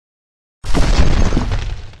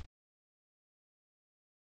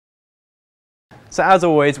So as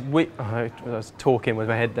always, I was talking with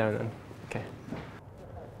my head down then. Okay.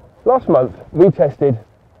 Last month we tested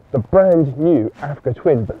the brand new Africa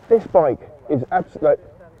Twin, but this bike is absolutely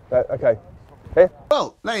okay. Here.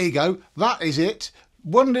 Well, there you go. That is it.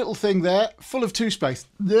 One little thing there, full of two-space.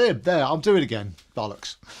 There, I'll do it again.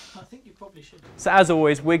 Bollocks. I think you probably should. So as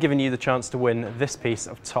always, we're giving you the chance to win this piece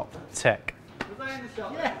of top tech. Was I in the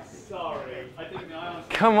shot? Yes. Sorry, I didn't know. I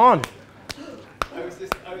honestly... Come on. I was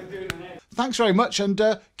doing an egg. Thanks very much, and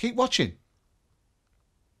keep watching.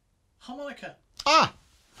 Harmonica. Ah!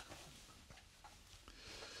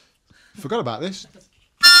 Forgot about this.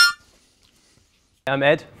 I'm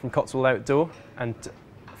Ed from Cotswold Outdoor, and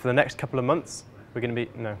for the next couple of months, we're going to be...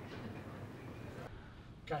 No.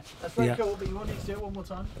 Okay, that's very cool, but you want me to do it one more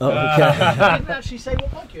time? Oh, okay. You didn't actually say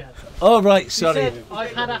what bike you had. Oh, right, sorry. You said,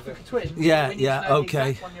 I've had Africa Twins. Yeah, so we need to know the okay.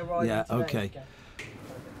 exact one you're riding Yeah, today. okay.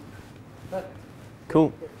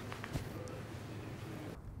 Cool.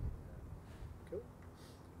 Cool.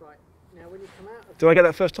 Right, now when you come out of... Do I get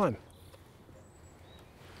that first time?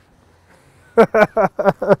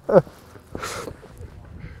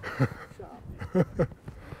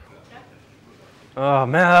 Oh,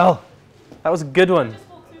 Mel. That was a good one.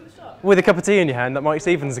 With a cup of tea in your hand that Mike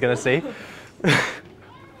Stevens is going to see.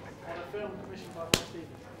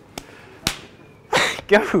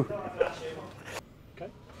 Go.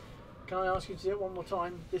 Okay. Can I ask you to do it one more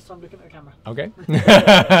time, this time looking at the camera? Okay.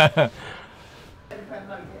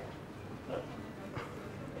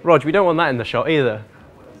 Rog, we don't want that in the shot either.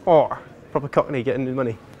 Or proper cockney getting the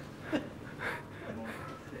money.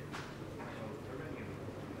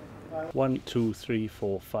 1, 2, 3,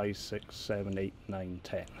 4, 5, 6, 7, 8, 9,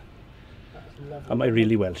 10. Am I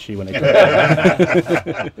really Welshy when I do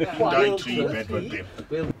that? 19 Bedford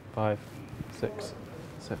Bib. 5, 6,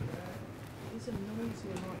 7.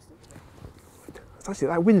 Actually,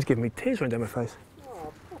 that wind's giving me tears running down my face.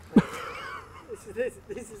 Oh, this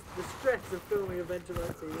is the stress of filming a venture on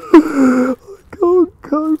TV. I can't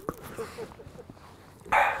cope.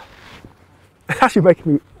 It's actually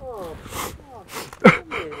making me... Oh,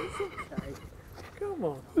 come here, it's okay. Come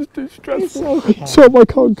on. It's too stressful. It's okay. Tom, I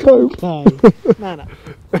can't cope. No.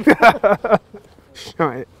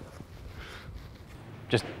 Right.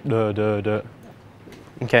 Just duh.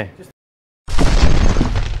 Okay. Just